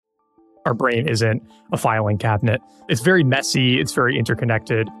Our brain isn't a filing cabinet. It's very messy. It's very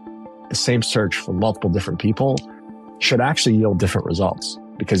interconnected. The same search for multiple different people should actually yield different results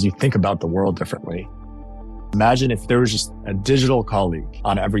because you think about the world differently. Imagine if there was just a digital colleague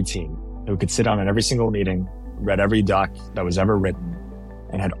on every team who could sit down at every single meeting, read every doc that was ever written,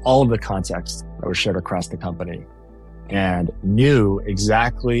 and had all of the context that was shared across the company and knew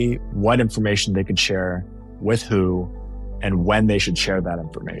exactly what information they could share with who and when they should share that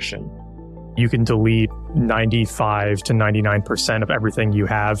information. You can delete 95 to 99% of everything you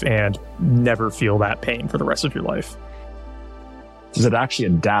have and never feel that pain for the rest of your life. Does it actually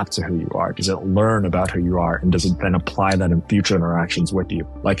adapt to who you are? Does it learn about who you are? And does it then apply that in future interactions with you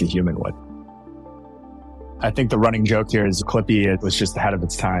like a human would? I think the running joke here is Clippy was just ahead of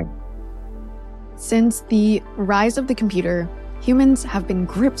its time. Since the rise of the computer, humans have been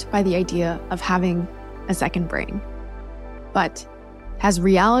gripped by the idea of having a second brain. But has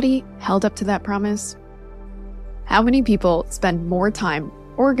reality held up to that promise? How many people spend more time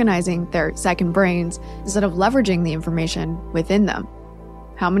organizing their second brains instead of leveraging the information within them?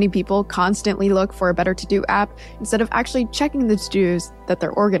 How many people constantly look for a better to-do app instead of actually checking the to-dos that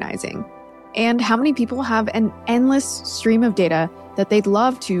they're organizing? And how many people have an endless stream of data that they'd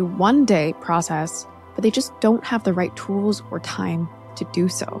love to one day process, but they just don't have the right tools or time to do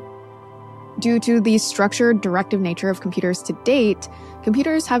so? Due to the structured, directive nature of computers to date,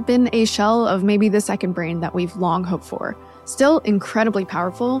 computers have been a shell of maybe the second brain that we've long hoped for. Still incredibly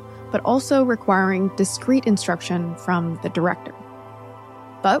powerful, but also requiring discrete instruction from the director.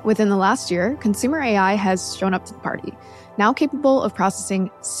 But within the last year, consumer AI has shown up to the party, now capable of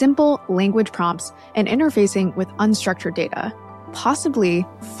processing simple language prompts and interfacing with unstructured data, possibly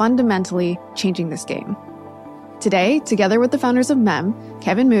fundamentally changing this game. Today, together with the founders of Mem,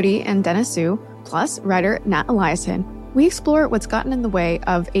 Kevin Moody and Dennis Su, plus writer Nat Eliason, we explore what's gotten in the way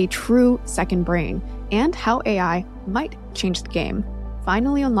of a true second brain and how AI might change the game,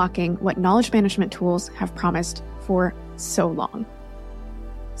 finally unlocking what knowledge management tools have promised for so long.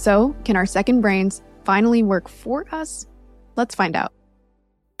 So, can our second brains finally work for us? Let's find out.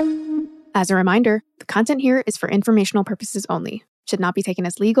 As a reminder, the content here is for informational purposes only, should not be taken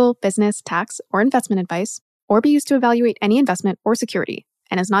as legal, business, tax, or investment advice, or be used to evaluate any investment or security,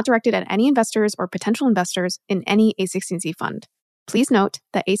 and is not directed at any investors or potential investors in any A16Z fund. Please note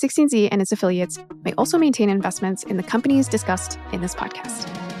that A16Z and its affiliates may also maintain investments in the companies discussed in this podcast.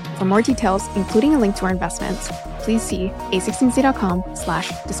 For more details, including a link to our investments, please see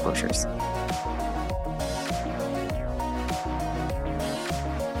a16z.com/disclosures.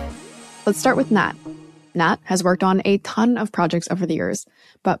 Let's start with Nat. Nat has worked on a ton of projects over the years,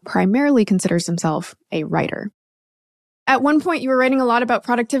 but primarily considers himself a writer. At one point, you were writing a lot about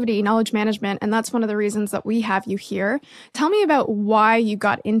productivity, knowledge management, and that's one of the reasons that we have you here. Tell me about why you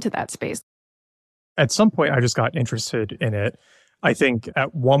got into that space. At some point, I just got interested in it. I think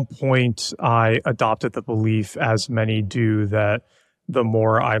at one point, I adopted the belief, as many do, that the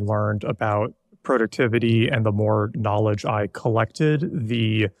more I learned about productivity and the more knowledge I collected,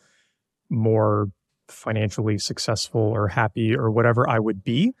 the more financially successful or happy or whatever I would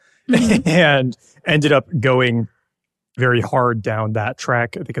be. Mm-hmm. And ended up going very hard down that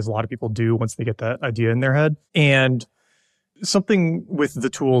track, I think, as a lot of people do once they get that idea in their head. And something with the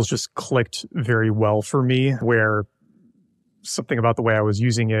tools just clicked very well for me, where something about the way I was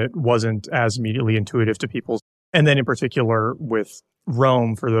using it wasn't as immediately intuitive to people. And then in particular with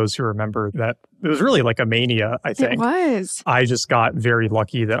Roam, for those who remember, that it was really like a mania, I think. It was. I just got very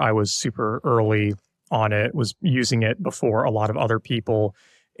lucky that I was super early on it, was using it before a lot of other people.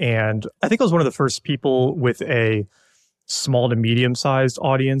 And I think I was one of the first people with a small to medium-sized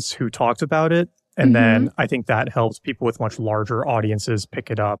audience who talked about it. And then I think that helped people with much larger audiences pick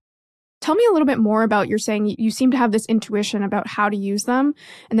it up. Tell me a little bit more about, you're saying you seem to have this intuition about how to use them,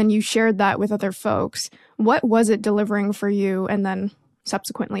 and then you shared that with other folks. What was it delivering for you and then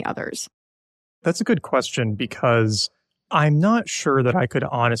subsequently others? That's a good question, because I'm not sure that I could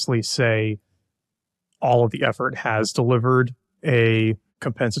honestly say all of the effort has delivered a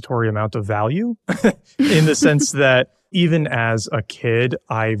compensatory amount of value in the sense that even as a kid,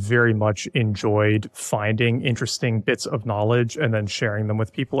 I very much enjoyed finding interesting bits of knowledge and then sharing them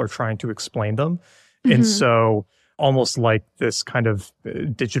with people or trying to explain them. And so almost like this kind of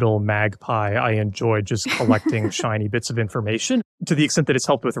digital magpie, I enjoyed just collecting shiny bits of information. To the extent that it's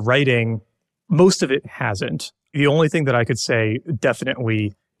helped with writing, most of it hasn't. The only thing that I could say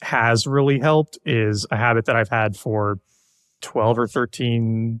definitely has really helped is a habit that I've had for 12 or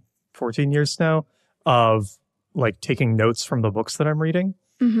 13, 14 years now of like taking notes from the books that I'm reading.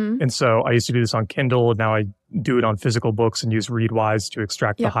 And so I used to do this on Kindle. Now I do it on physical books and use Readwise to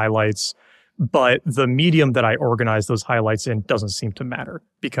extract the highlights. But the medium that I organize those highlights in doesn't seem to matter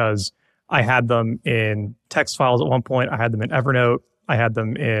because I had them in text files at one point. I had them in Evernote. I had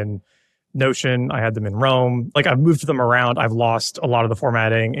them in Notion. I had them in Roam. Like I've moved them around. I've lost a lot of the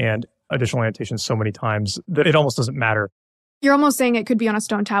formatting and additional annotations so many times that it almost doesn't matter. You're almost saying it could be on a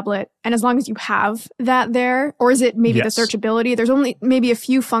stone tablet. And as long as you have that there, or is it maybe the searchability? There's only maybe a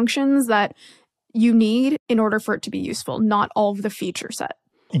few functions that you need in order for it to be useful, not all of the feature set.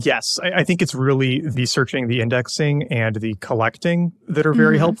 Yes, I think it's really the searching, the indexing, and the collecting that are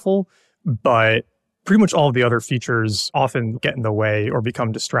very helpful. But pretty much all of the other features often get in the way or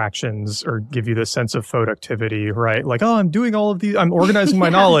become distractions or give you this sense of productivity, right? Like, oh, I'm doing all of these, I'm organizing my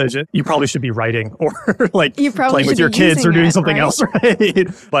knowledge. You probably should be writing or like playing with your kids or doing something else, right?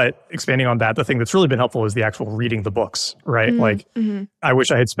 But expanding on that, the thing that's really been helpful is the actual reading the books, right? Like, I wish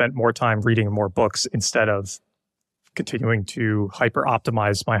I had spent more time reading more books instead of continuing to hyper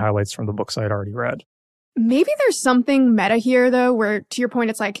optimize my highlights from the books I had already read. Maybe there's something meta here, though, where to your point,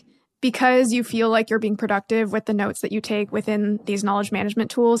 it's like, because you feel like you're being productive with the notes that you take within these knowledge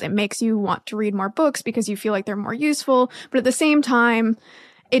management tools, it makes you want to read more books because you feel like they're more useful. But at the same time,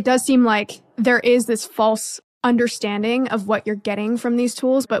 it does seem like there is this false understanding of what you're getting from these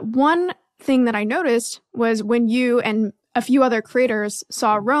tools. But one thing that I noticed was when you and a few other creators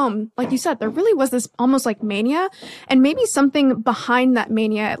saw Roam, like you said, there really was this almost like mania. And maybe something behind that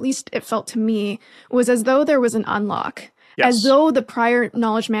mania, at least it felt to me, was as though there was an unlock. As though the prior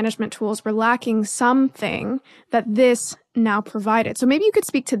knowledge management tools were lacking something that this now provided. So maybe you could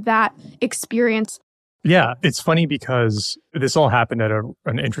speak to that experience. Yeah, it's funny because this all happened at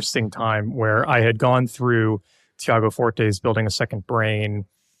an interesting time where I had gone through Tiago Forte's Building a Second Brain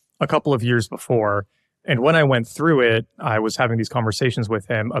a couple of years before. And when I went through it, I was having these conversations with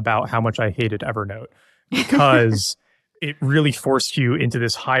him about how much I hated Evernote because it really forced you into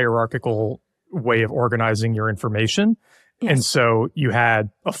this hierarchical way of organizing your information. And so you had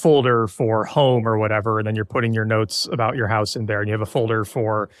a folder for home or whatever, and then you're putting your notes about your house in there, and you have a folder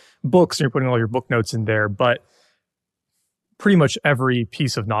for books, and you're putting all your book notes in there. But pretty much every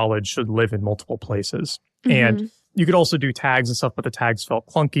piece of knowledge should live in multiple places. And you could also do tags and stuff, but the tags felt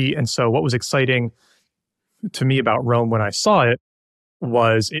clunky. And so what was exciting to me about Roam when I saw it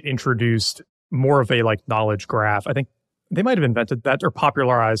was it introduced more of a like knowledge graph. I think they might have invented that or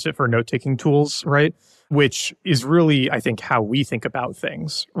popularized it for note-taking tools, right? Which is really, I think, how we think about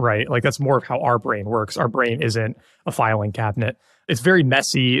things, right? Like that's more of how our brain works. Our brain isn't a filing cabinet. It's very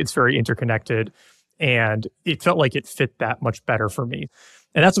messy. It's very interconnected. And it felt like it fit that much better for me.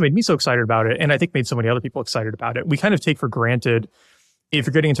 And that's what made me so excited about it. And I think made so many other people excited about it. We kind of take for granted, if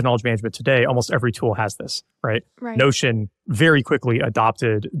you're getting into knowledge management today, almost every tool has this, right? Notion very quickly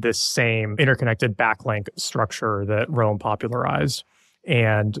adopted this same interconnected backlink structure that Roam popularized.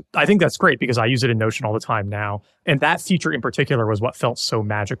 And I think that's great because I use it in Notion all the time now. And that feature in particular was what felt so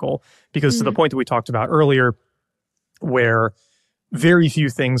magical because to the point that we talked about earlier, where very few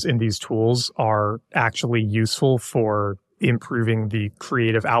things in these tools are actually useful for improving the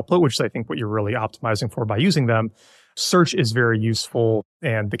creative output, which is I think what you're really optimizing for by using them. Search is very useful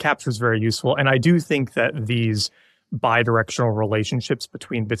and the capture is very useful. And I do think that these bidirectional relationships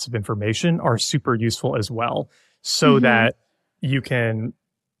between bits of information are super useful as well, so that you can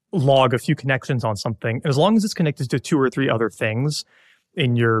log a few connections on something. And as long as it's connected to 2 or 3 other things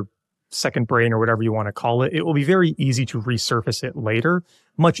in your second brain or whatever you want to call it, it will be very easy to resurface it later.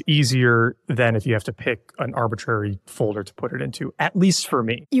 Much easier than if you have to pick an arbitrary folder to put it into, at least for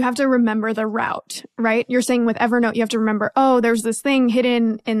me. You have to remember the route, right? You're saying with Evernote, you have to remember, oh, there's this thing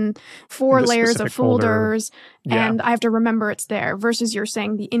hidden in 4 layers of folders, and I have to remember it's there, versus you're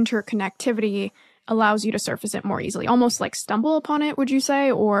saying the interconnectivity allows you to surface it more easily, almost like stumble upon it, would you say?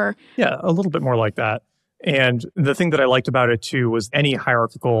 Or yeah, a little bit more like that. And the thing that I liked about it too was any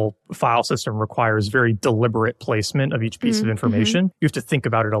hierarchical file system requires very deliberate placement of each piece of information. You have to think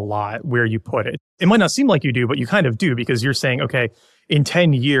about it a lot where you put it. It might not seem like you do, but you kind of do because you're saying, okay, in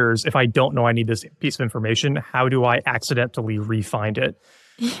 10 years, if I don't know I need this piece of information, how do I accidentally re-find it?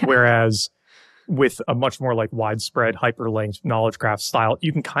 Whereas with a much more like widespread hyperlinked knowledge graph style,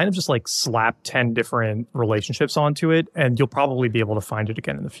 you can kind of just like slap 10 different relationships onto it and you'll probably be able to find it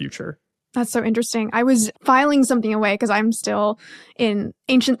again in the future. That's so interesting. I was filing something away because I'm still in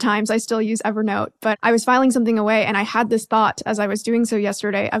ancient times. I still use Evernote, but I was filing something away and I had this thought as I was doing so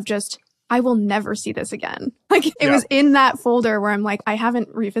yesterday of just, I will never see this again. Like it was in that folder where I'm like, I haven't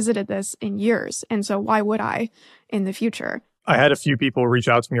revisited this in years. And so why would I in the future? I had a few people reach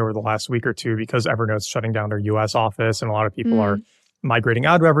out to me over the last week or two because Evernote's shutting down their US office and a lot of people are migrating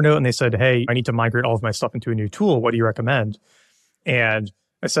out of Evernote, and they said, hey, I need to migrate all of my stuff into a new tool. What do you recommend? And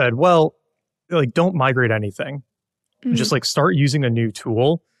I said, well, like, don't migrate anything. Just like start using a new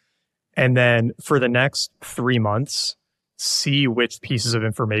tool. And then for the next 3 months, see which pieces of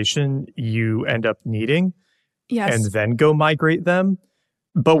information you end up needing. Yes. And then go migrate them.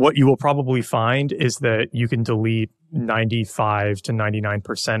 But what you will probably find is that you can delete 95 to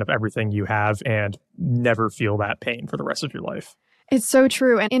 99% of everything you have and never feel that pain for the rest of your life. It's so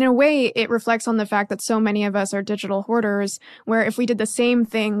true. And in a way, it reflects on the fact that so many of us are digital hoarders, where if we did the same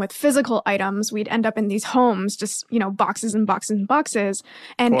thing with physical items, we'd end up in these homes, just, boxes and boxes and boxes.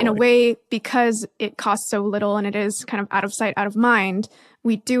 And in a way, because it costs so little and it is kind of out of sight, out of mind,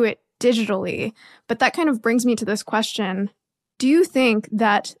 we do it digitally. But that kind of brings me to this question. Do you think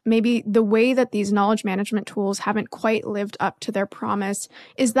that maybe the way that these knowledge management tools haven't quite lived up to their promise,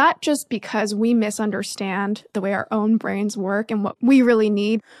 is that just because we misunderstand the way our own brains work and what we really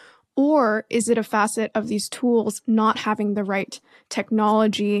need? Or is it a facet of these tools not having the right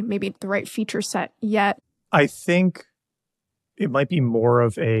technology, maybe the right feature set yet? I think it might be more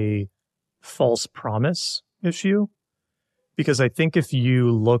of a false promise issue, because I think if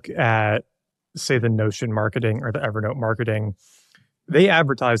you look at, say, the Notion marketing or the Evernote marketing, they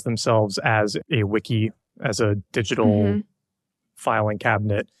advertise themselves as a wiki, as a digital filing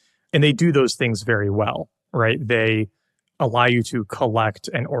cabinet, and they do those things very well, right? They allow you to collect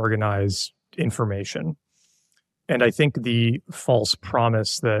and organize information. And I think the false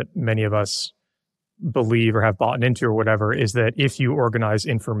promise that many of us believe or have bought into or whatever is that if you organize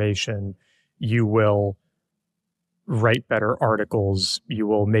information, you will write better articles, you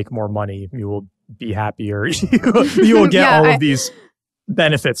will make more money, you will be happier, you will get all of these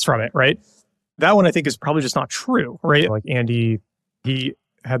benefits from it, right? That one I think is probably just not true, right? Like Andy, he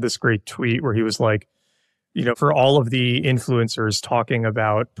had this great tweet where he was like, for all of the influencers talking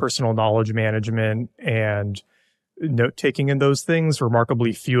about personal knowledge management and note taking in those things,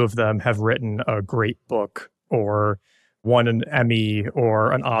 remarkably few of them have written a great book or won an Emmy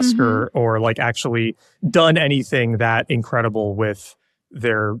or an Oscar or like actually done anything that incredible with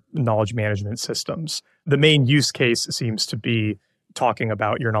their knowledge management systems. The main use case seems to be talking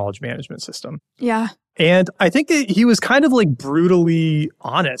about your knowledge management system. Yeah. And I think that he was kind of like brutally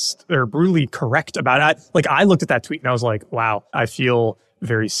honest or brutally correct about it. Like I looked at that tweet and I was like, wow, I feel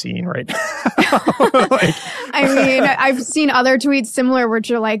very seen right now. I mean, I've seen other tweets similar where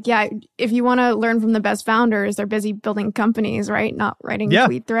you're like, yeah, if you want to learn from the best founders, they're busy building companies, right? Not writing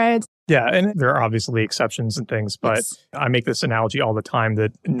tweet threads. Yeah, and there are obviously exceptions and things, but I make this analogy all the time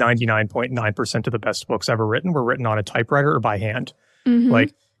that 99.9% of the best books ever written were written on a typewriter or by hand.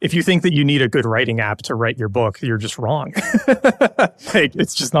 Like, if you think that you need a good writing app to write your book, you're just wrong. Like,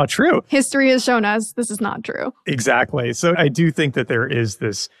 it's just not true. History has shown us this is not true. Exactly. So I do think that there is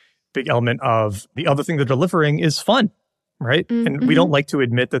this big element of the other thing they're delivering is fun, right? And we don't like to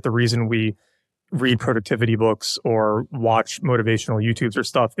admit that the reason we read productivity books or watch motivational YouTubes or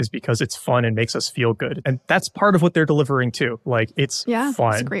stuff is because it's fun and makes us feel good. And that's part of what they're delivering too. Like it's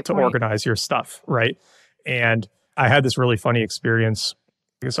fun to organize your stuff, right? And I had this really funny experience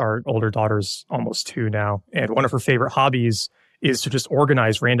because our older daughter's almost 2 now. And one of her favorite hobbies is to just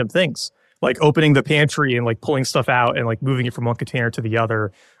organize random things, like opening the pantry and like pulling stuff out and like moving it from one container to the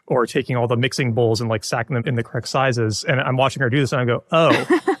other, or taking all the mixing bowls and like stacking them in the correct sizes. And I'm watching her do this and I go,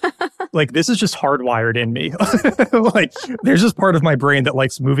 oh, like this is just hardwired in me. Like there's just part of my brain that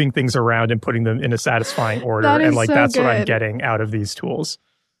likes moving things around and putting them in a satisfying order. And like that's what I'm getting out of these tools.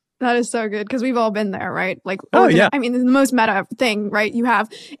 That is so good because we've all been there, right? Like, yeah. I mean, the most meta thing, right? You have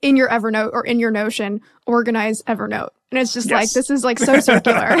in your Evernote or in your Notion, organize Evernote. And it's just like, this is like so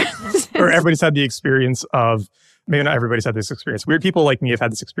circular. Or everybody's had the experience of, maybe not everybody's had this experience. Weird people like me have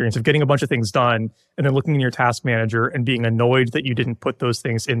had this experience of getting a bunch of things done and then looking in your task manager and being annoyed that you didn't put those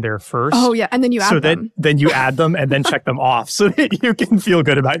things in there first. Oh, yeah. And then you add them. Then you add them and then check them off so that you can feel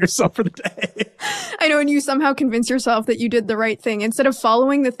good about yourself for the day. I know. And you somehow convince yourself that you did the right thing. Instead of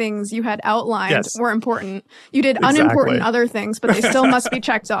following the things you had outlined were important, you did unimportant other things, but they still must be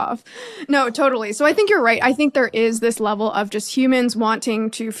checked off. No, totally. So I think you're right. I think there is this level of just humans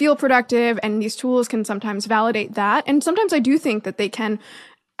wanting to feel productive, and these tools can sometimes validate that. And sometimes I do think that they can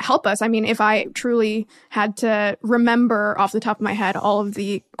help us. I mean, if I truly had to remember off the top of my head all of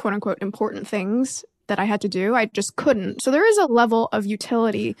the quote unquote important things that I had to do, I just couldn't. So there is a level of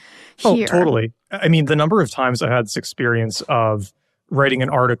utility here. Oh, totally. I mean, the number of times I had this experience of writing an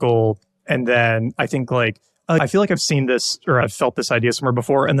article and then I think like, I feel like I've seen this or I've felt this idea somewhere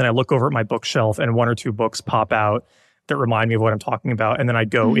before. And then I look over at my bookshelf and 1 or 2 books pop out that remind me of what I'm talking about. And then I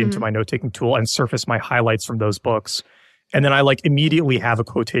go into my note-taking tool and surface my highlights from those books. And then I like immediately have a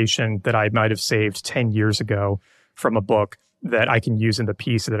quotation that I might have saved 10 years ago from a book that I can use in the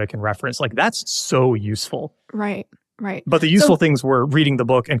piece that I can reference. Like that's so useful. Right. Right. But the useful things were reading the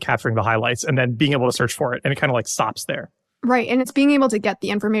book and capturing the highlights and then being able to search for it. And it kind of like stops there. Right. And it's being able to get the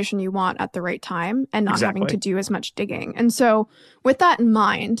information you want at the right time and not having to do as much digging. And so with that in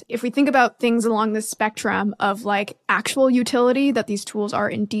mind, if we think about things along this spectrum of like actual utility that these tools are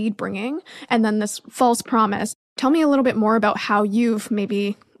indeed bringing, and then this false promise, tell me a little bit more about how you've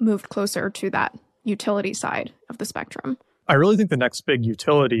maybe moved closer to that utility side of the spectrum. I really think the next big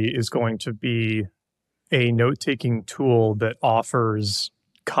utility is going to be a note-taking tool that offers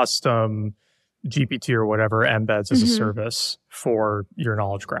custom GPT or whatever embeds as a service for your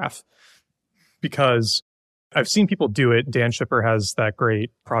knowledge graph. Because I've seen people do it. Dan Schipper has that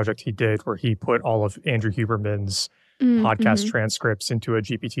great project he did where he put all of Andrew Huberman's podcast transcripts into a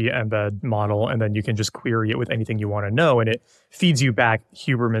GPT embed model, and then you can just query it with anything you want to know, and it feeds you back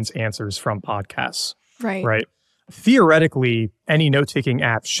Huberman's answers from podcasts. Right. Theoretically, any note-taking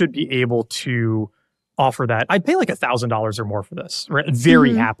app should be able to offer that. I'd pay like $1,000 or more for this, right?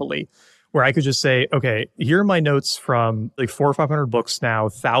 Very happily. Where I could just say, okay, here are my notes from like 400 or 500 books now,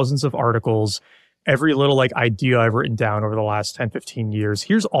 thousands of articles, every little like idea I've written down over the last 10, 15 years.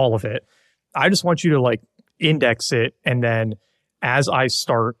 Here's all of it. I just want you to like index it. And then as I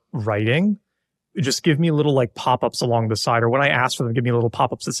start writing, just give me little like pop-ups along the side. Or when I ask for them, give me little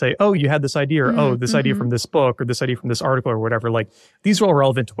pop-ups that say, oh, you had this idea, or oh, this idea from this book, or this idea from this article, or whatever. Like these are all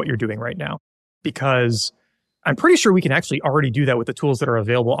relevant to what you're doing right now. Because I'm pretty sure we can actually already do that with the tools that are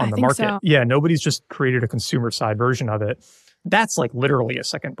available on the market. So. Yeah, nobody's just created a consumer side version of it. That's like literally a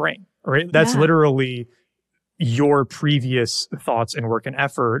second brain, right? That's literally your previous thoughts and work and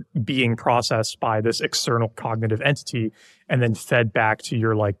effort being processed by this external cognitive entity and then fed back to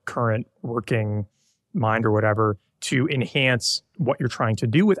your like current working mind or whatever to enhance what you're trying to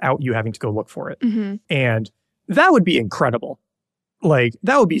do without you having to go look for it. And that would be incredible. Like,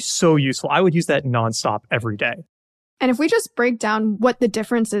 that would be so useful. I would use that nonstop every day. And if we just break down what the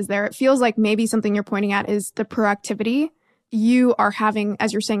difference is there, it feels like maybe something you're pointing at is the proactivity. You are having,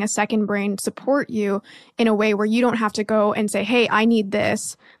 as you're saying, a second brain support you in a way where you don't have to go and say, hey, I need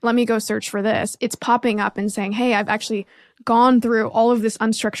this. Let me go search for this. It's popping up and saying, hey, I've actually gone through all of this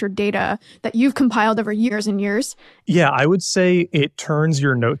unstructured data that you've compiled over years and years. Yeah, I would say it turns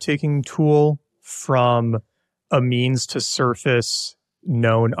your note-taking tool from a means to surface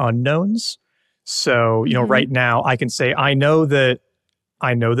known unknowns. So, you know, right now I can say, I know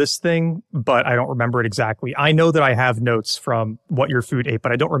this thing, but I don't remember it exactly. I know that I have notes from what your food ate,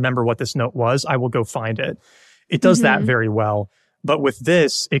 but I don't remember what this note was. I will go find it. It does that very well. But with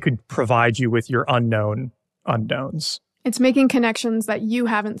this, it could provide you with your unknown unknowns. It's making connections that you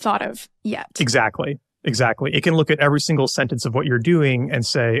haven't thought of yet. Exactly. It can look at every single sentence of what you're doing and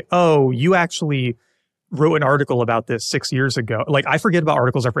say, oh, you actually wrote an article about this 6 years ago. Like, I forget about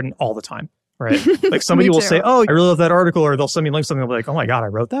articles I've written all the time, right? Like somebody will say, oh, I really love that article, or they'll send me a link to something. I'll be like, oh my God, I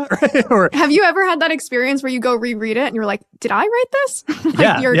wrote that, right? Or have you ever had that experience where you go reread it and you're like, did I write this?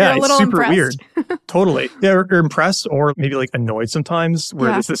 Like, you're a little it's super impressed. Weird. Totally. Yeah, you're impressed or maybe like annoyed sometimes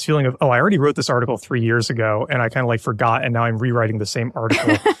where there's this feeling of, oh, I already wrote this article 3 years ago and I kind of like forgot and now I'm rewriting the same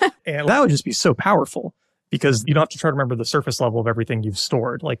article. And that would just be so powerful. Because you don't have to try to remember the surface level of everything you've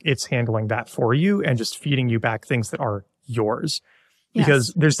stored. Like, it's handling that for you and just feeding you back things that are yours.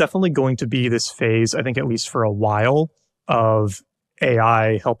 Because there's definitely going to be this phase, I think at least for a while, of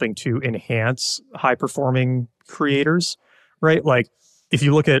AI helping to enhance high-performing creators, right? Like, if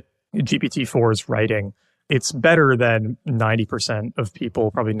you look at GPT-4's writing, it's better than 90% of people,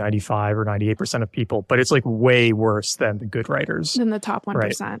 probably 95 or 98% of people, but it's like way worse than the good writers. Than the top 1%.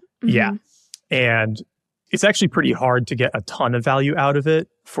 Right? Yeah. And it's actually pretty hard to get a ton of value out of it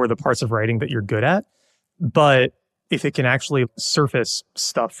for the parts of writing that you're good at. But if it can actually surface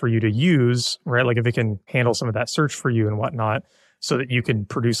stuff for you to use, right? Like if it can handle some of that search for you and whatnot so that you can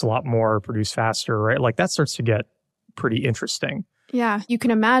produce a lot more, produce faster, right? Like that starts to get pretty interesting. Yeah, you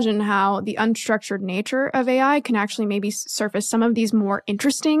can imagine how the unstructured nature of AI can actually maybe surface some of these more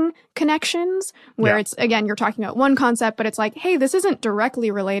interesting connections where it's, again, you're talking about one concept, but it's like, hey, this isn't directly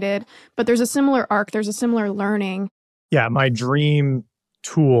related, but there's a similar arc, there's a similar learning. Yeah, my dream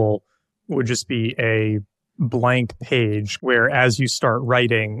tool would just be a blank page where as you start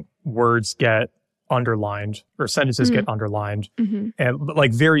writing, words get underlined or sentences get underlined and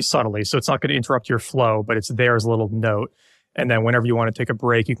like very subtly. So it's not going to interrupt your flow, but it's there as a little note. And then whenever you want to take a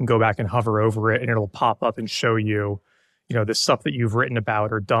break, you can go back and hover over it and it'll pop up and show you, you know, the stuff that you've written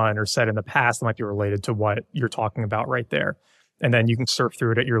about or done or said in the past that might be related to what you're talking about right there. And then you can surf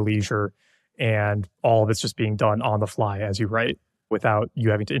through it at your leisure. and all of it's just being done on the fly as you write without you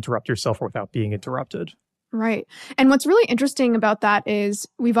having to interrupt yourself or without being interrupted. Right. And what's really interesting about that is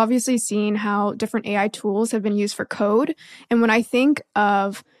we've obviously seen how different AI tools have been used for code. And when I think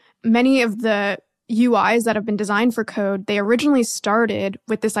of many of the UIs that have been designed for code, they originally started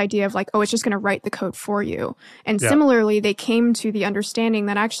with this idea of like, oh, it's just going to write the code for you. And similarly, they came to the understanding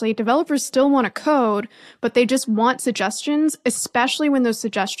that actually developers still want to code, but they just want suggestions, especially when those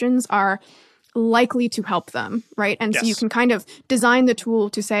suggestions are likely to help them, right? And so you can kind of design the tool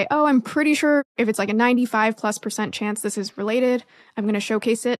to say, oh, I'm pretty sure if it's like a 95+% chance this is related, I'm going to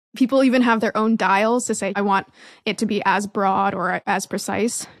showcase it. People even have their own dials to say, I want it to be as broad or as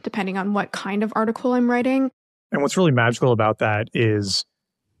precise, depending on what kind of article I'm writing. And what's really magical about that is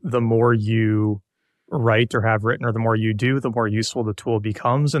the more you write or have written, or the more you do, the more useful the tool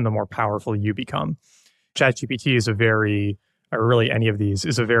becomes and the more powerful you become. ChatGPT is really any of these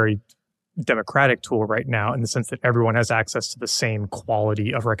is a very democratic tool right now in the sense that everyone has access to the same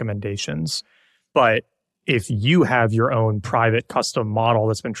quality of recommendations. But if you have your own private custom model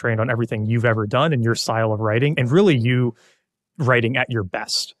that's been trained on everything you've ever done and your style of writing, and really you writing at your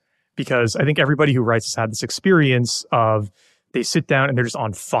best, because I think everybody who writes has had this experience of they sit down and they're just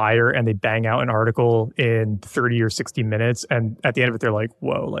on fire and they bang out an article in 30 or 60 minutes. And at the end of it, they're like,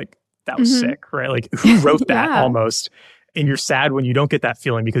 whoa, like that was sick, right? Like who wrote that almost? And you're sad when you don't get that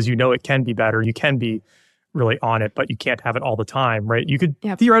feeling because you know it can be better. You can be really on it, but you can't have it all the time, right? You could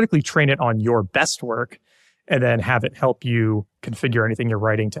theoretically train it on your best work and then have it help you configure anything you're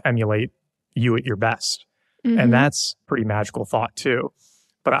writing to emulate you at your best. And that's a pretty magical thought too.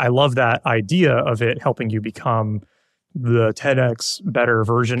 But I love that idea of it helping you become the 10x better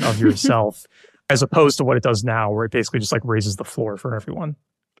version of yourself as opposed to what it does now, where it basically just like raises the floor for everyone.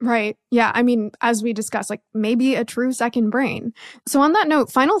 Right. Yeah. I mean, as we discussed, like maybe a true second brain. So on that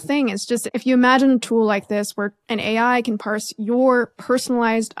note, final thing is just if you imagine a tool like this where an AI can parse your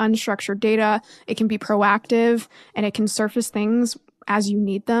personalized, unstructured data, it can be proactive and it can surface things as you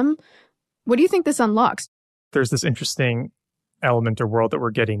need them. What do you think this unlocks? There's this interesting element or world that we're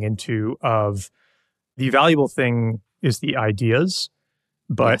getting into of the valuable thing is the ideas,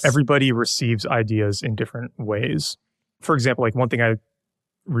 but everybody receives ideas in different ways. For example, like one thing I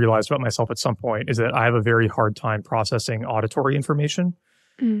realized about myself at some point is that I have a very hard time processing auditory information.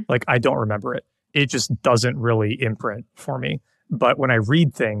 Like I don't remember it. It just doesn't really imprint for me. But when I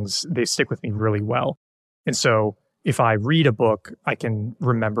read things, they stick with me really well. And so if I read a book, I can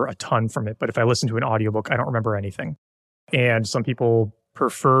remember a ton from it. But if I listen to an audiobook, I don't remember anything. And some people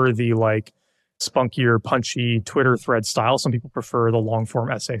prefer the like spunkier, punchy Twitter thread style. Some people prefer the long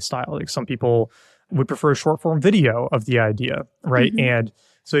form essay style. Like some people would prefer a short form video of the idea, right? And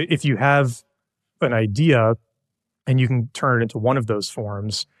so if you have an idea and you can turn it into one of those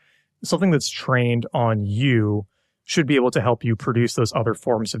forms, something that's trained on you should be able to help you produce those other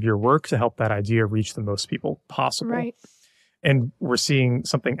forms of your work to help that idea reach the most people possible. Right. And we're seeing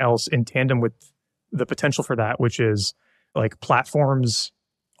something else in tandem with the potential for that, which is like platforms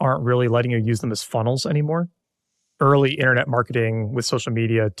aren't really letting you use them as funnels anymore. Early internet marketing with social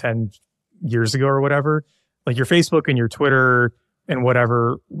media 10 years ago or whatever, like your Facebook and your Twitter and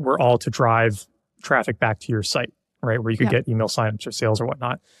whatever were all to drive traffic back to your site, right? Where you could get email signups or sales or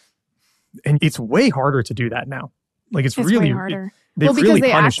whatnot. And it's way harder to do that now. Like it's really way harder. Because really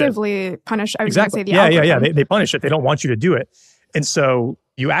they actively punish. I was going to say the algorithm. They punish it. They don't want you to do it. And so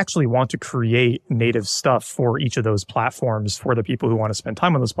you actually want to create native stuff for each of those platforms for the people who want to spend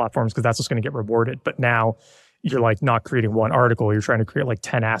time on those platforms, because that's what's going to get rewarded. But now you're like not creating one article. You're trying to create like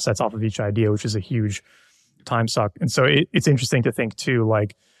 10 assets off of each idea, which is a huge time suck. And so it's interesting to think too,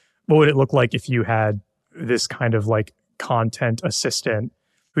 like, what would it look like if you had this kind of like content assistant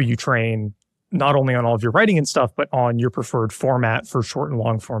who you train not only on all of your writing and stuff, but on your preferred format for short and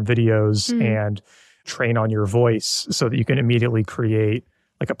long form videos and train on your voice so that you can immediately create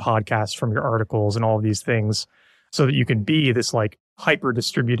like a podcast from your articles and all of these things so that you can be this like hyper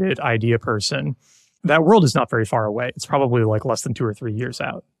distributed idea person. That world is not very far away. It's probably like less than 2 or 3 years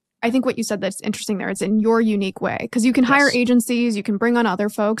out. I think what you said that's interesting there, it's in your unique way, because you can hire agencies, you can bring on other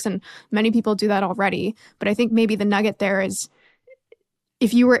folks, and many people do that already. But I think maybe the nugget there is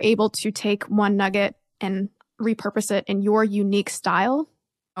if you were able to take one nugget and repurpose it in your unique style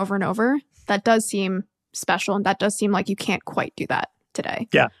over and over, that does seem special. And that does seem like you can't quite do that today.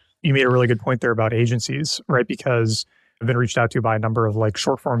 Yeah. You made a really good point there about agencies, right? Because I've been reached out to by a number of like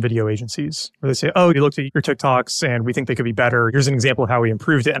short form video agencies where they say, oh, you looked at your TikToks and we think they could be better. Here's an example of how we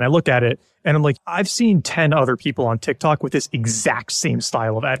improved it. And I look at it and I'm like, I've seen 10 other people on TikTok with this exact same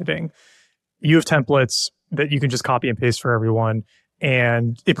style of editing. You have templates that you can just copy and paste for everyone.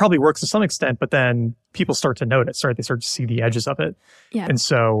 And it probably works to some extent, but then people start to notice, right? They start to see the edges of it. Yeah. And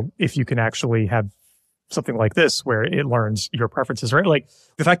so if you can actually have something like this where it learns your preferences, right? Like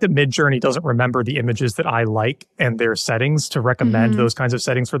the fact that Midjourney doesn't remember the images that I like and their settings to recommend those kinds of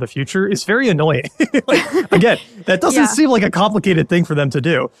settings for the future is very annoying. Like, again, that doesn't seem like a complicated thing for them to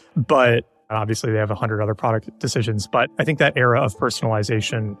do, but obviously they have 100 other product decisions. But I think that era of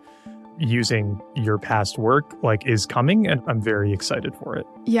personalization using your past work like is coming, and I'm very excited for it.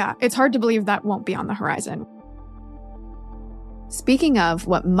 Yeah, it's hard to believe that won't be on the horizon. Speaking of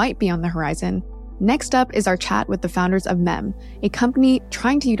what might be on the horizon, next up is our chat with the founders of Mem, a company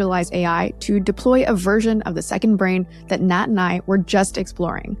trying to utilize AI to deploy a version of the second brain that Nat and I were just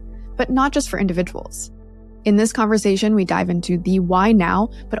exploring, but not just for individuals. In this conversation, we dive into the why now,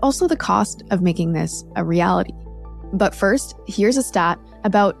 but also the cost of making this a reality. But first, here's a stat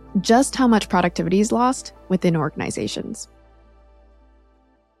about just how much productivity is lost within organizations.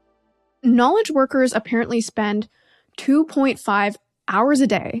 Knowledge workers apparently spend 2.5 hours a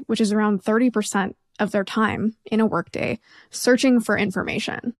day, which is around 30% of their time in a workday, searching for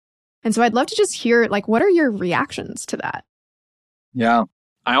information. And so I'd love to just hear, like, what are your reactions to that? Yeah,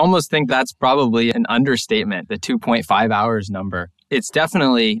 I almost think that's probably an understatement, the 2.5 hours number. It's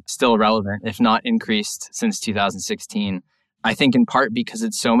definitely still relevant, if not increased since 2016. I think in part because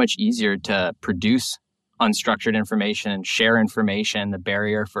it's so much easier to produce unstructured information and share information. The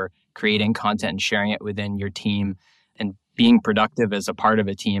barrier for creating content and sharing it within your team and being productive as a part of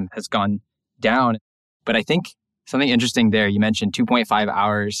a team has gone down. But I think something interesting there, you mentioned 2.5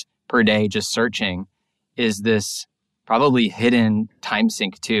 hours per day just searching, is this probably hidden time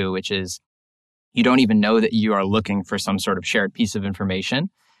sink too, which is you don't even know that you are looking for some sort of shared piece of information.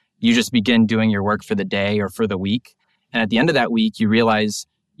 You just begin doing your work for the day or for the week. And at the end of that week, you realize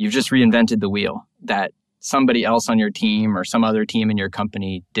you've just reinvented the wheel, that somebody else on your team or some other team in your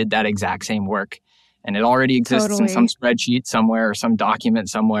company did that exact same work. And it already exists in some spreadsheet somewhere or some document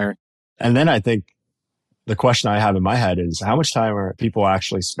somewhere. And then I think the question I have in my head is how much time are people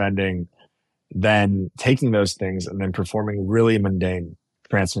actually spending then taking those things and then performing really mundane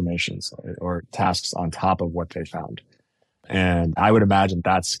transformations or tasks on top of what they found? And I would imagine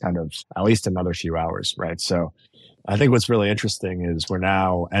that's kind of at least another few hours, right? So I think what's really interesting is we're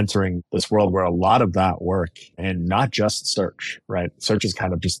now entering this world where a lot of that work, and not just search, right? Search is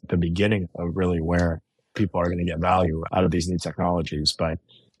kind of just the beginning of really where people are going to get value out of these new technologies. But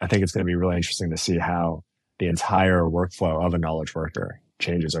I think it's going to be really interesting to see how the entire workflow of a knowledge worker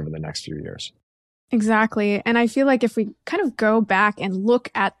changes over the next few years. Exactly. And I feel like if we kind of go back and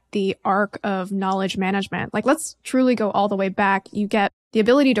look at the arc of knowledge management, like let's truly go all the way back. You get the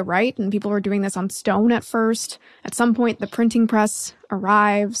ability to write, and people were doing this on stone at first. At some point, the printing press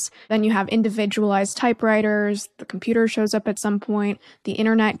arrives. Then you have individualized typewriters. The computer shows up at some point. The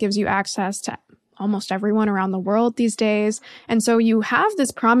internet gives you access to almost everyone around the world these days. And so you have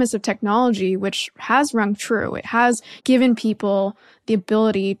this promise of technology, which has rung true. It has given people the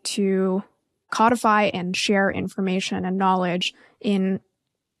ability to codify and share information and knowledge in,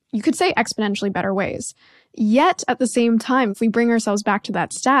 you could say, exponentially better ways. Yet at the same time, if we bring ourselves back to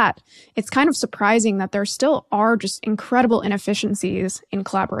that stat, it's kind of surprising that there still are just incredible inefficiencies in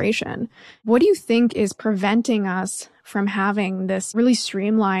collaboration. What do you think is preventing us from having this really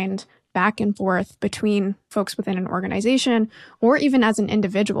streamlined back and forth between folks within an organization or even as an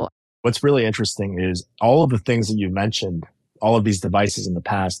individual? What's really interesting is all of the things that you mentioned, all of these devices in the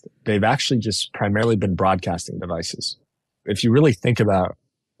past, they've actually just primarily been broadcasting devices. If you really think about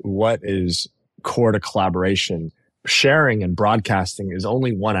what is core to collaboration, sharing and broadcasting is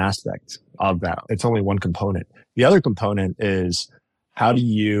only one aspect of that. It's only one component. The other component is how do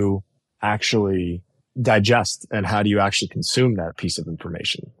you actually digest and how do you actually consume that piece of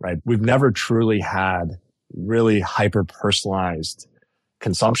information, right? We've never truly had really hyper-personalized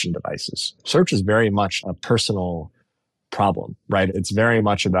consumption devices. Search is very much a personal problem, right? It's very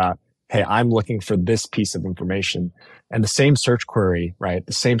much about, hey, I'm looking for this piece of information. And the same search query, right?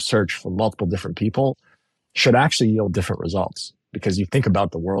 The same search for multiple different people should actually yield different results because you think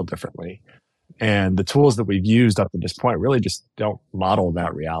about the world differently. And the tools that we've used up to this point really just don't model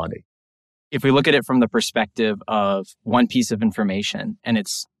that reality. If we look at it from the perspective of one piece of information and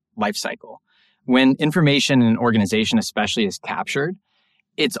its life cycle, when information in an organization especially is captured,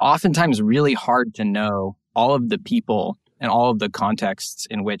 it's oftentimes really hard to know all of the people and all of the contexts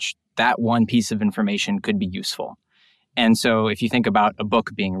in which that one piece of information could be useful. And so if you think about a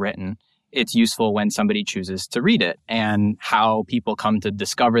book being written, it's useful when somebody chooses to read it. And how people come to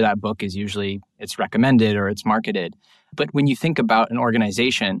discover that book is usually it's recommended or it's marketed. But when you think about an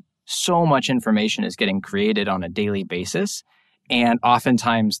organization, so much information is getting created on a daily basis. And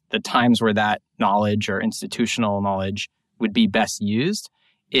oftentimes, the times where that knowledge or institutional knowledge would be best used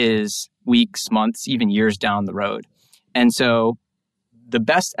is weeks, months, even years down the road. And so the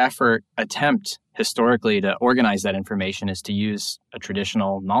best attempt historically to organize that information is to use a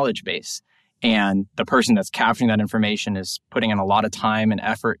traditional knowledge base. And the person that's capturing that information is putting in a lot of time and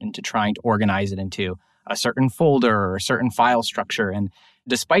effort into trying to organize it into a certain folder or a certain file structure. And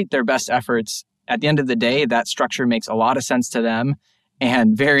despite their best efforts, at the end of the day, that structure makes a lot of sense to them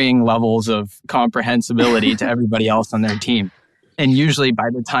and varying levels of comprehensibility to everybody else on their team. And usually by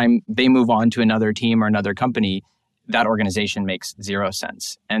the time they move on to another team or another company, that organization makes zero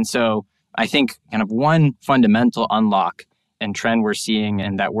sense. And so I think kind of one fundamental unlock and trend we're seeing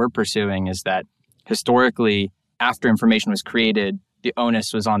and that we're pursuing is that historically, after information was created, the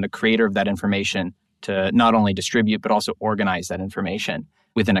onus was on the creator of that information to not only distribute, but also organize that information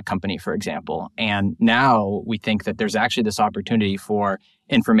within a company, for example. And now we think that there's actually this opportunity for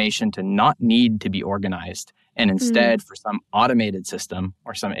information to not need to be organized, and instead for some automated system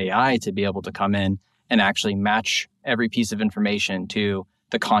or some AI to be able to come in and actually match every piece of information to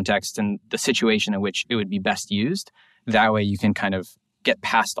the context and the situation in which it would be best used. That way you can kind of get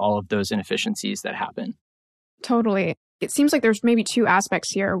past all of those inefficiencies that happen. Totally. It seems like there's maybe two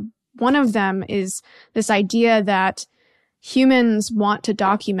aspects here. One of them is this idea that humans want to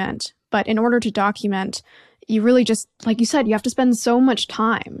document, but in order to document, you really just, like you said, you have to spend so much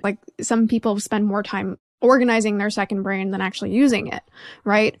time. Like some people spend more time organizing their second brain than actually using it,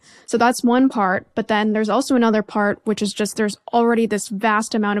 right? So that's one part. But then there's also another part, which is just there's already this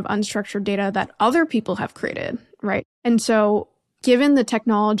vast amount of unstructured data that other people have created, right? And so given the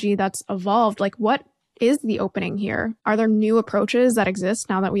technology that's evolved, like what is the opening here? Are there new approaches that exist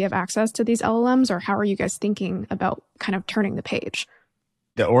now that we have access to these LLMs, or how are you guys thinking about kind of turning the page?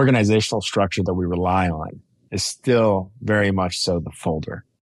 The organizational structure that we rely on is still very much so the folder.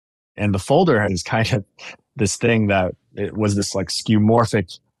 And the folder is kind of this thing that it was this like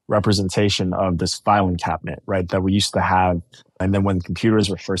skeuomorphic representation of this filing cabinet, right? That we used to have. And then when computers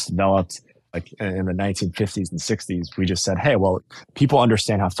were first developed, like in the 1950s and 60s, we just said, hey, well, people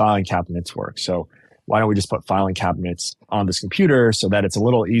understand how filing cabinets work. So why don't we just put filing cabinets on this computer so that it's a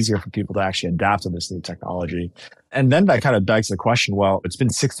little easier for people to actually adapt to this new technology? And then that kind of begs the question, well, it's been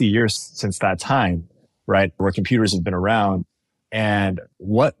 60 years since that time, right? Where computers have been around. And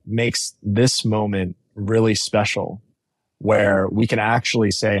what makes this moment really special where we can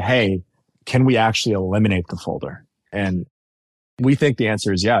actually say, hey, can we actually eliminate the folder? And we think the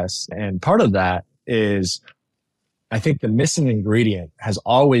answer is yes. And part of that is, I think the missing ingredient has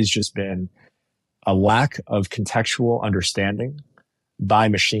always just been a lack of contextual understanding by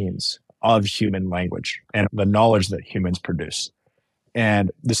machines of human language and the knowledge that humans produce.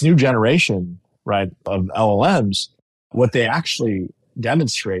 And this new generation, right, of LLMs, what they actually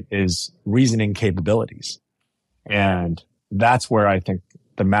demonstrate is reasoning capabilities. And that's where I think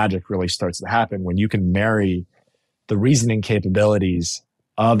the magic really starts to happen, when you can marry the reasoning capabilities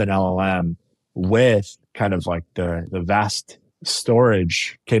of an LLM with kind of like the vast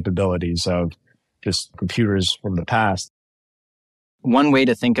storage capabilities of just computers from the past. One way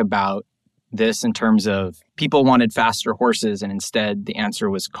to think about this in terms of people wanted faster horses and instead the answer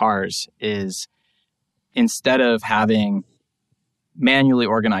was cars is, instead of having manually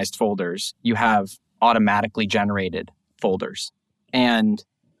organized folders, you have automatically generated folders. And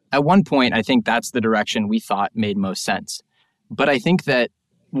at one point, I think that's the direction we thought made most sense. But I think that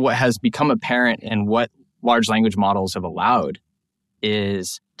what has become apparent and what large language models have allowed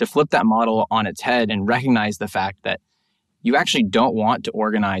is to flip that model on its head and recognize the fact that you actually don't want to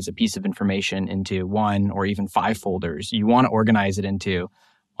organize a piece of information into 1 or even 5 folders. You want to organize it into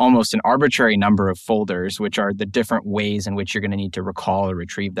almost an arbitrary number of folders, which are the different ways in which you're going to need to recall or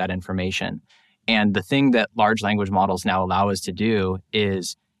retrieve that information. And the thing that large language models now allow us to do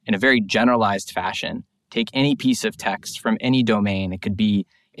is, in a very generalized fashion, take any piece of text from any domain. It could be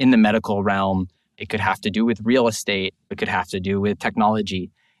in the medical realm. It could have to do with real estate. It could have to do with technology,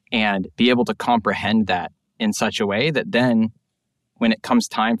 and be able to comprehend that in such a way that then when it comes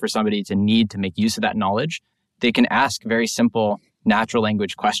time for somebody to need to make use of that knowledge, they can ask very simple natural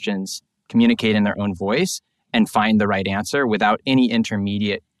language questions, communicate in their own voice, and find the right answer without any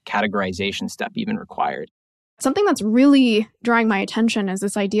intermediate categorization step even required. Something that's really drawing my attention is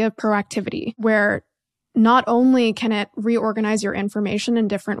this idea of proactivity, where not only can it reorganize your information in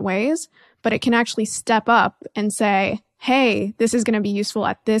different ways, but it can actually step up and say, hey, this is going to be useful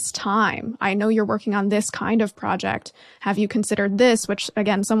at this time. I know you're working on this kind of project. Have you considered this, which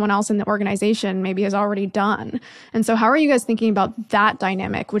again, someone else in the organization maybe has already done? And so how are you guys thinking about that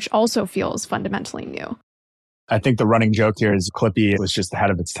dynamic, which also feels fundamentally new? I think the running joke here is Clippy was just ahead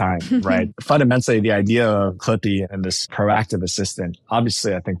of its time, right? Fundamentally, the idea of Clippy and this proactive assistant,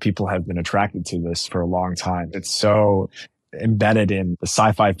 obviously, I think people have been attracted to this for a long time. It's so embedded in the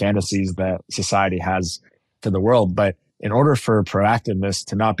sci-fi fantasies that society has for the world. But in order for proactiveness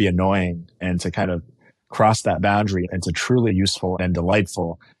to not be annoying and to kind of cross that boundary into truly useful and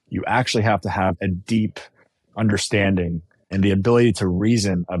delightful, you actually have to have a deep understanding and the ability to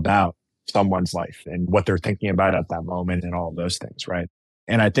reason about someone's life and what they're thinking about at that moment and all of those things, right?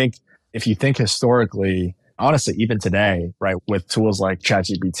 And I think if you think historically, honestly, even today, right, with tools like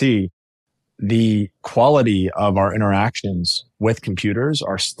ChatGPT, the quality of our interactions with computers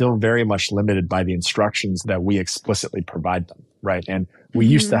are still very much limited by the instructions that we explicitly provide them, right? And we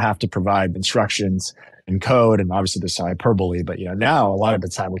used to have to provide instructions in code, and obviously there's some hyperbole, but now a lot of the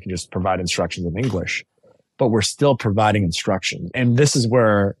time we can just provide instructions in English, but we're still providing instructions. And this is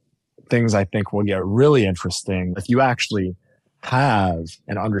where things I think will get really interesting. If you actually have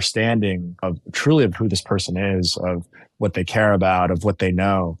an understanding of truly of who this person is, of what they care about, of what they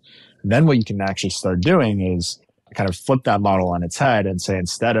know, then what you can actually start doing is kind of flip that model on its head and say,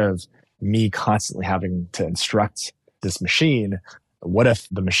 instead of me constantly having to instruct this machine, what if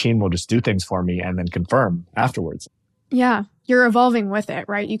the machine will just do things for me and then confirm afterwards? Yeah, you're evolving with it,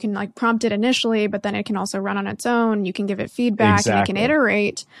 right? You can prompt it initially, but then it can also run on its own. You can give it feedback and it can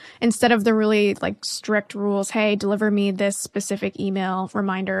iterate instead of the really strict rules. Hey, deliver me this specific email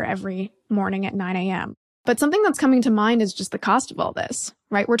reminder every morning at 9 a.m. But something that's coming to mind is just the cost of all this,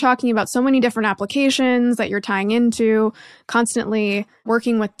 right? We're talking about so many different applications that you're tying into, constantly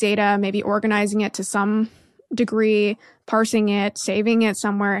working with data, maybe organizing it to some degree, parsing it, saving it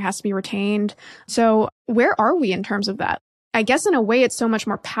somewhere. It has to be retained. So where are we in terms of that? I guess in a way, it's so much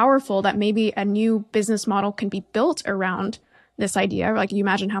more powerful that maybe a new business model can be built around this idea. Like, you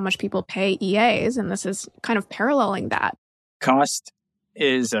imagine how much people pay EAs, and this is kind of paralleling that. Cost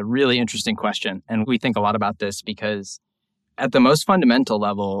is a really interesting question. And we think a lot about this because at the most fundamental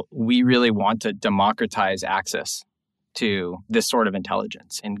level, we really want to democratize access to this sort of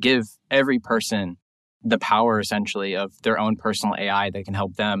intelligence and give every person the power essentially of their own personal AI that can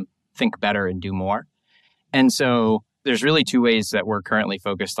help them think better and do more. And so there's really two ways that we're currently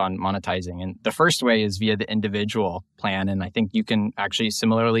focused on monetizing. And the first way is via the individual plan. And I think you can actually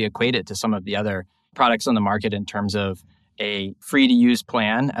similarly equate it to some of the other products on the market in terms of a free to use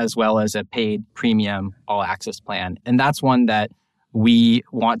plan as well as a paid premium all access plan. And that's one that we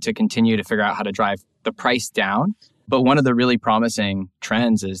want to continue to figure out how to drive the price down. But one of the really promising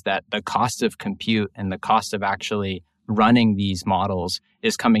trends is that the cost of compute and the cost of actually running these models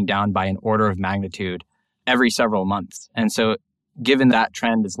is coming down by an order of magnitude every several months. And so given that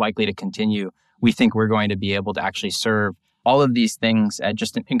trend is likely to continue, we think we're going to be able to actually serve all of these things at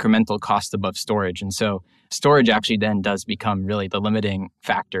just an incremental cost above storage. And so storage actually then does become really the limiting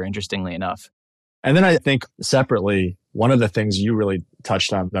factor, interestingly enough. And then I think separately, one of the things you really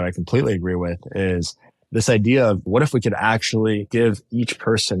touched on that I completely agree with is this idea of what if we could actually give each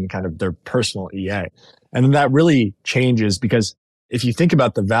person kind of their personal EA? And then that really changes, because if you think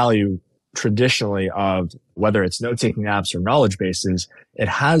about the value traditionally of whether it's note-taking apps or knowledge bases, it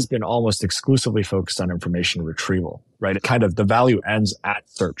has been almost exclusively focused on information retrieval, right? It kind of, the value ends at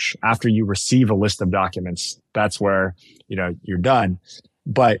search. After you receive a list of documents, that's where, you're done.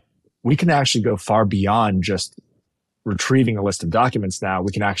 But we can actually go far beyond just retrieving a list of documents now.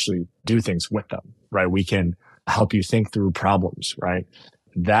 We can actually do things with them, right? We can help you think through problems, right?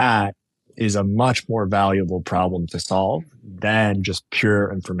 That is a much more valuable problem to solve than just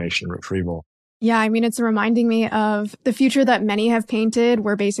pure information retrieval. Yeah, I mean, it's reminding me of the future that many have painted,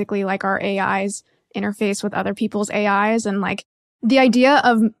 where basically our AIs interface with other people's AIs, and the idea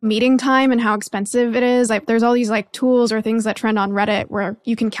of meeting time and how expensive it is. There's all these tools or things that trend on Reddit where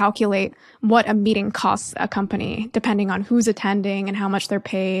you can calculate what a meeting costs a company depending on who's attending and how much they're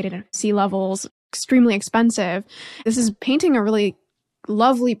paid, and C-levels, extremely expensive. This is painting a really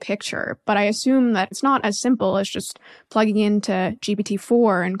lovely picture, but I assume that it's not as simple as just plugging into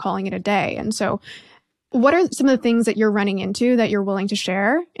GPT-4 and calling it a day. And so what are some of the things that you're running into that you're willing to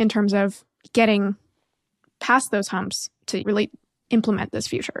share in terms of getting past those humps to really implement this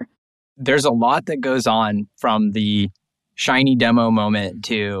future? There's a lot that goes on from the shiny demo moment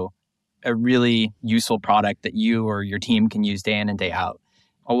to a really useful product that you or your team can use day in and day out.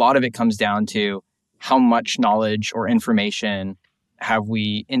 A lot of it comes down to how much knowledge or information have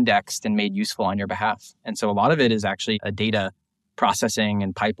we indexed and made useful on your behalf. And so a lot of it is actually a data processing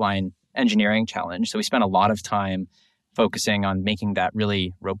and pipeline engineering challenge. So we spent a lot of time focusing on making that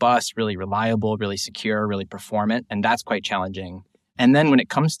really robust, really reliable, really secure, really performant. And that's quite challenging. And then when it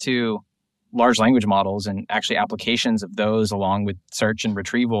comes to large language models and actually applications of those along with search and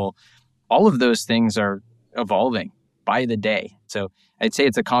retrieval, all of those things are evolving by the day. So I'd say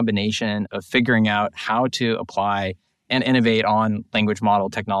it's a combination of figuring out how to apply and innovate on language model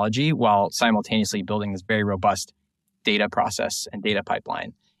technology while simultaneously building this very robust data process and data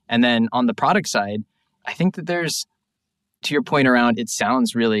pipeline. And then on the product side, I think that there's, to your point around, it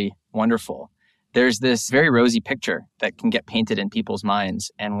sounds really wonderful. There's this very rosy picture that can get painted in people's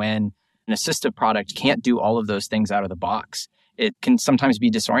minds. And when an assistive product can't do all of those things out of the box, it can sometimes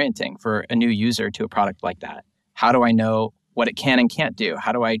be disorienting for a new user to a product like that. How do I know what it can and can't do?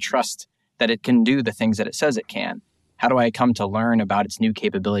 How do I trust that it can do the things that it says it can? How do I come to learn about its new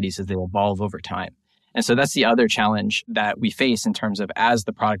capabilities as they evolve over time? And so that's the other challenge that we face in terms of as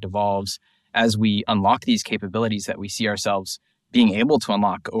the product evolves, as we unlock these capabilities that we see ourselves being able to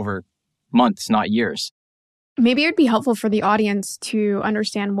unlock over months, not years. Maybe it'd be helpful for the audience to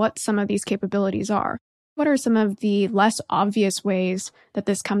understand what some of these capabilities are. What are some of the less obvious ways that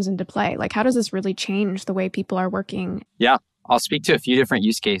this comes into play? Like, how does this really change the way people are working? Yeah, I'll speak to a few different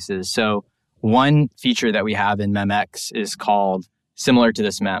use cases. So one feature that we have in MEMX is called similar to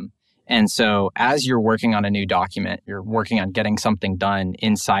this mem. And so as you're working on a new document, you're working on getting something done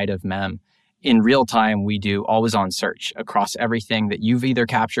inside of MEM. In real time, we do always on search across everything that you've either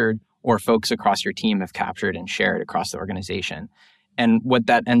captured or folks across your team have captured and shared across the organization. And what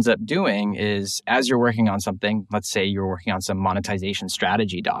that ends up doing is as you're working on something, let's say you're working on some monetization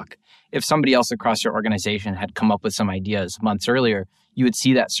strategy doc, if somebody else across your organization had come up with some ideas months earlier, you would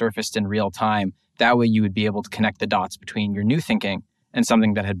see that surfaced in real time. That way you would be able to connect the dots between your new thinking and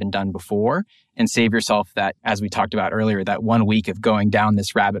something that had been done before and save yourself that, as we talked about earlier, that 1 week of going down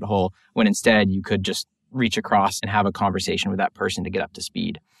this rabbit hole when instead you could just reach across and have a conversation with that person to get up to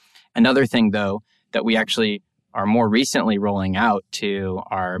speed. Another thing, though, that we actually are more recently rolling out to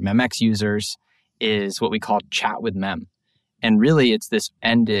our MEMX users is what we call Chat with Mem. And really, it's this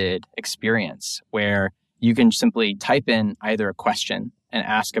ended experience where you can simply type in either a question and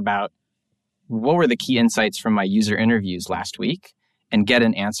ask about what were the key insights from my user interviews last week and get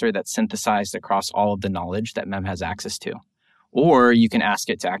an answer that's synthesized across all of the knowledge that Mem has access to. Or you can ask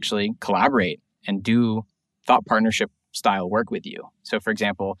it to actually collaborate and do thought partnership style work with you. So for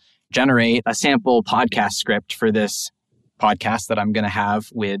example, generate a sample podcast script for this podcast that I'm going to have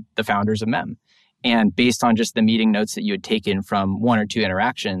with the founders of Mem. And based on just the meeting notes that you had taken from 1 or 2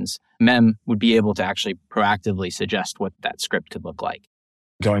 interactions, Mem would be able to actually proactively suggest what that script could look like.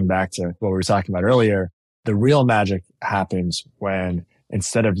 Going back to what we were talking about earlier, the real magic happens when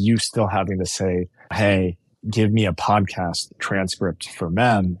instead of you still having to say, hey, give me a podcast transcript for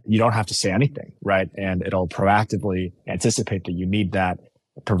Mem, you don't have to say anything, right? And it'll proactively anticipate that you need that,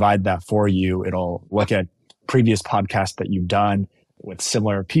 provide that for you. It'll look at previous podcasts that you've done with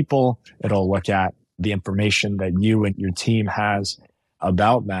similar people. It'll look at the information that you and your team has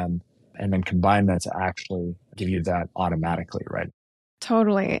about Mem and then combine that to actually give you that automatically, right?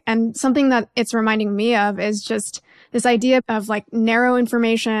 Totally. And something that it's reminding me of is just this idea of like narrow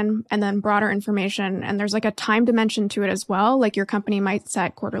information and then broader information. And there's like a time dimension to it as well. Like your company might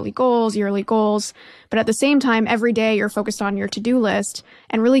set quarterly goals, yearly goals, but at the same time, every day you're focused on your to-do list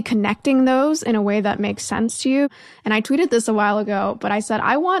and really connecting those in a way that makes sense to you. And I tweeted this a while ago, but I said,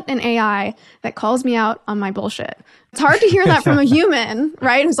 I want an AI that calls me out on my bullshit. It's hard to hear that from a human,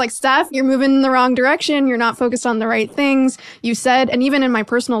 right? Who's like, Steph, you're moving in the wrong direction. You're not focused on the right things. You said, and even in my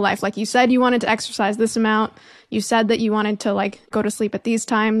personal life, like you said, you wanted to exercise this amount. You said that you wanted to like go to sleep at these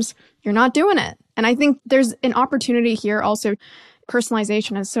times. You're not doing it. And I think there's an opportunity here also.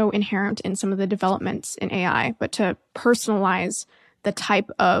 Personalization is so inherent in some of the developments in AI, but to personalize the type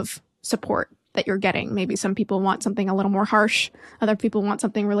of support that you're getting. Maybe some people want something a little more harsh. Other people want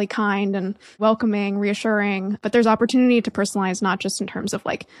something really kind and welcoming, reassuring. But there's opportunity to personalize, not just in terms of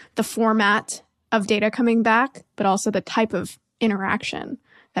like the format of data coming back, but also the type of interaction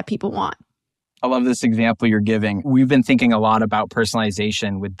that people want. I love this example you're giving. We've been thinking a lot about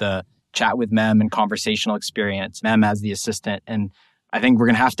personalization with the Chat with Mem and conversational experience, Mem as the assistant. And I think we're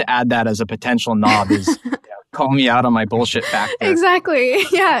going to have to add that as a potential knob is call me out on my bullshit factor. Exactly.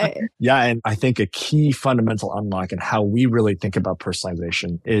 Yeah. Yeah. And I think a key fundamental unlock in how we really think about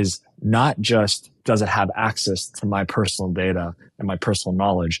personalization is not just does it have access to my personal data and my personal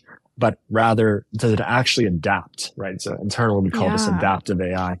knowledge, but rather does it actually adapt, right? So internally we call this adaptive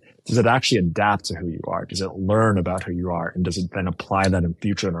AI. Does it actually adapt to who you are? Does it learn about who you are? And does it then apply that in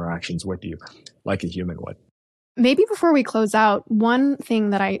future interactions with you like a human would? Maybe before we close out, one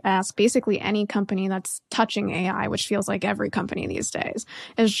thing that I ask basically any company that's touching AI, which feels like every company these days,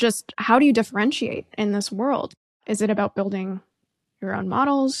 is just how do you differentiate in this world? Is it about building your own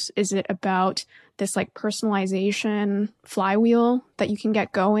models? Is it about this like personalization flywheel that you can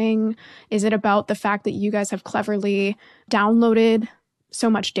get going? Is it about the fact that you guys have cleverly downloaded so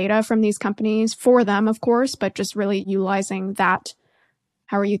much data from these companies for them, of course, but just really utilizing that?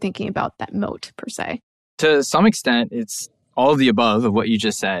 How are you thinking about that moat per se? To some extent, it's all of the above of what you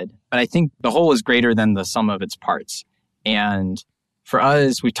just said. But I think the whole is greater than the sum of its parts. And for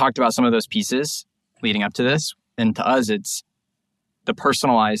us, we've talked about some of those pieces leading up to this. And to us, it's the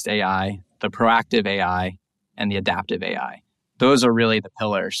personalized AI, the proactive AI, and the adaptive AI. Those are really the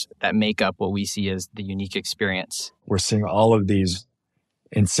pillars that make up what we see as the unique experience. We're seeing all of these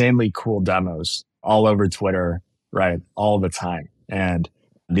insanely cool demos all over Twitter, right? All the time. And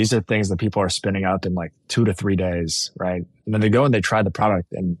these are things that people are spinning up in like 2 to 3 days, right? And then they go and they try the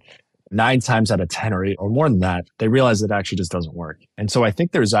product, and 9 times out of 10 or 8 or more than that, they realize it actually just doesn't work. And so I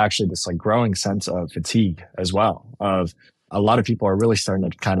think there's actually this like growing sense of fatigue as well, of a lot of people are really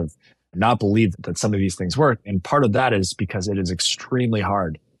starting to kind of not believe that some of these things work. And part of that is because it is extremely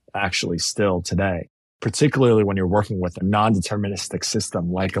hard actually still today, particularly when you're working with a non-deterministic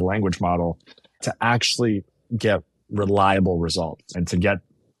system like a language model, to actually get reliable results and to get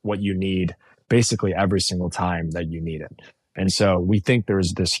what you need basically every single time that you need it. And so we think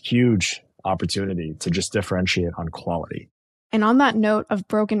there's this huge opportunity to just differentiate on quality. And on that note of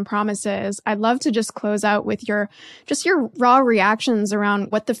broken promises, I'd love to just close out with your raw reactions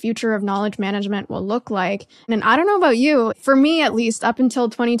around what the future of knowledge management will look like. And I don't know about you, for me at least, up until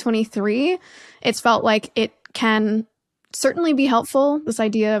 2023, it's felt like it can certainly be helpful, this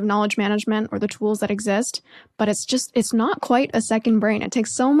idea of knowledge management or the tools that exist, but it's not quite a second brain. It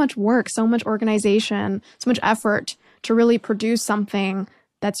takes so much work, so much organization, so much effort to really produce something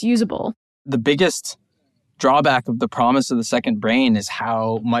that's usable. The biggest drawback of the promise of the second brain is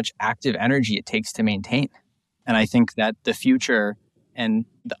how much active energy it takes to maintain. And I think that the future and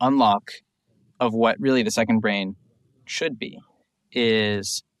the unlock of what really the second brain should be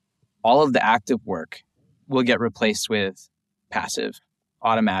is all of the active work will get replaced with passive,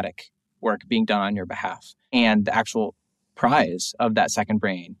 automatic work being done on your behalf. And the actual prize of that second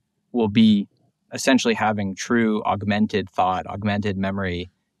brain will be essentially having true augmented thought, augmented memory,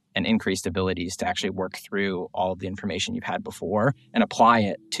 and increased abilities to actually work through all of the information you've had before and apply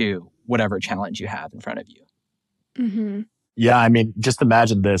it to whatever challenge you have in front of you. Mm-hmm. Yeah, I mean, just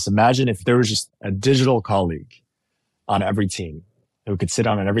imagine this. Imagine if there was just a digital colleague on every team who could sit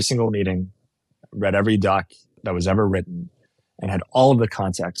down in every single meeting, read every doc that was ever written, and had all of the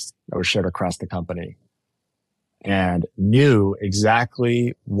context that was shared across the company and knew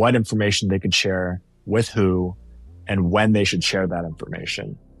exactly what information they could share with who and when they should share that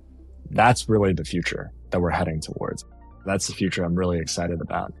information. That's really the future that we're heading towards. That's the future I'm really excited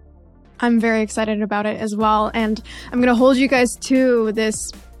about. I'm very excited about it as well. And I'm going to hold you guys to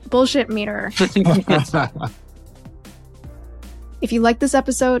this bullshit meter. If you liked this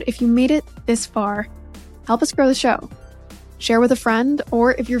episode, if you made it this far, help us grow the show. Share with a friend,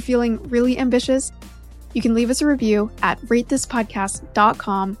 or if you're feeling really ambitious, you can leave us a review at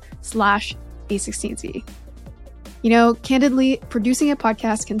ratethispodcast.com/A16Z. You know, candidly, producing a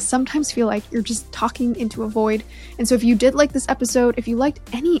podcast can sometimes feel like you're just talking into a void. And so if you did like this episode, if you liked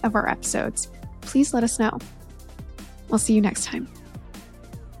any of our episodes, please let us know. We'll see you next time.